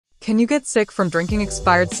Can you get sick from drinking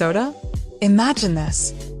expired soda? Imagine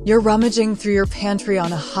this. You're rummaging through your pantry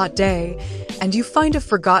on a hot day, and you find a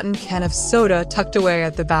forgotten can of soda tucked away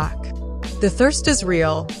at the back. The thirst is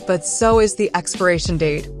real, but so is the expiration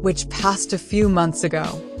date, which passed a few months ago.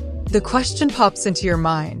 The question pops into your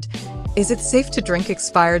mind, is it safe to drink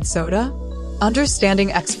expired soda?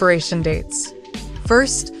 Understanding expiration dates.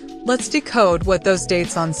 First, let's decode what those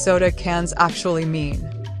dates on soda cans actually mean.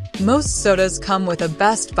 Most sodas come with a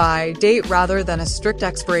best by date rather than a strict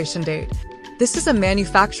expiration date. This is a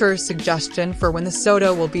manufacturer's suggestion for when the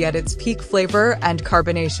soda will be at its peak flavor and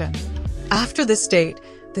carbonation. After this date,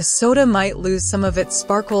 the soda might lose some of its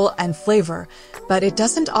sparkle and flavor, but it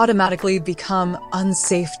doesn't automatically become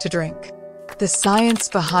unsafe to drink. The science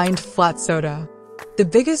behind flat soda. The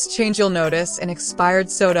biggest change you'll notice in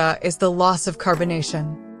expired soda is the loss of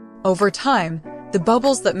carbonation. Over time, the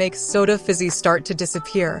bubbles that make soda fizzy start to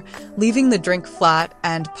disappear, leaving the drink flat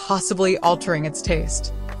and possibly altering its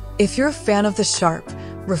taste. If you're a fan of the sharp,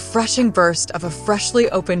 refreshing burst of a freshly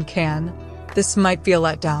opened can, this might be a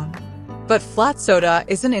letdown. But flat soda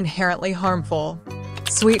isn't inherently harmful.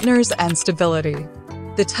 Sweeteners and stability.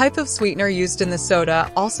 The type of sweetener used in the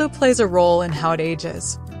soda also plays a role in how it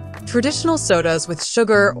ages. Traditional sodas with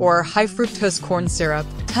sugar or high fructose corn syrup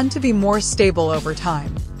tend to be more stable over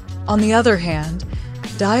time. On the other hand,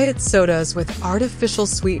 diet sodas with artificial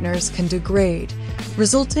sweeteners can degrade,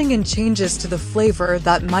 resulting in changes to the flavor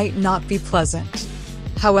that might not be pleasant.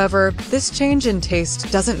 However, this change in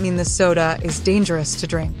taste doesn't mean the soda is dangerous to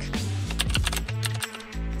drink.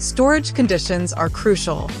 Storage conditions are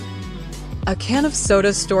crucial. A can of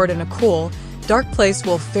soda stored in a cool, dark place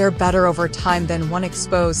will fare better over time than one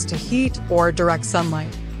exposed to heat or direct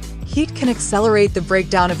sunlight. Heat can accelerate the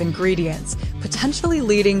breakdown of ingredients, potentially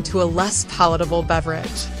leading to a less palatable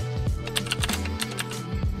beverage.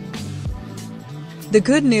 The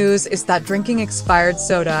good news is that drinking expired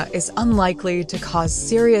soda is unlikely to cause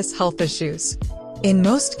serious health issues. In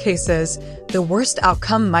most cases, the worst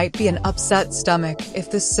outcome might be an upset stomach if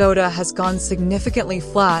the soda has gone significantly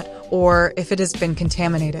flat or if it has been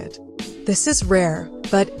contaminated. This is rare,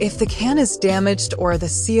 but if the can is damaged or the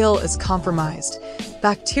seal is compromised,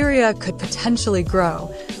 bacteria could potentially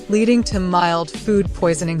grow, leading to mild food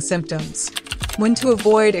poisoning symptoms. When to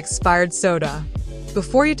avoid expired soda.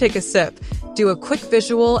 Before you take a sip, do a quick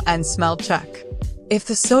visual and smell check. If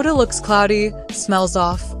the soda looks cloudy, smells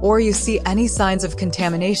off, or you see any signs of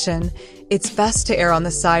contamination, it's best to err on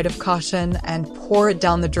the side of caution and pour it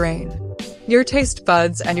down the drain. Your taste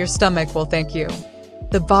buds and your stomach will thank you.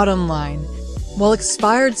 The bottom line. While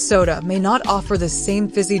expired soda may not offer the same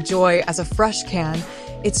fizzy joy as a fresh can,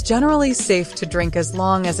 it's generally safe to drink as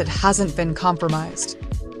long as it hasn't been compromised.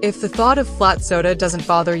 If the thought of flat soda doesn't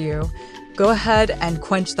bother you, go ahead and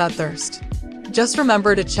quench that thirst. Just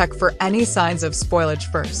remember to check for any signs of spoilage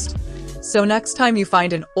first. So next time you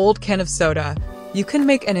find an old can of soda, you can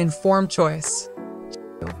make an informed choice.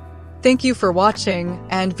 Thank you for watching,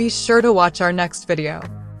 and be sure to watch our next video.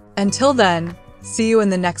 Until then, see you in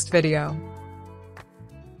the next video.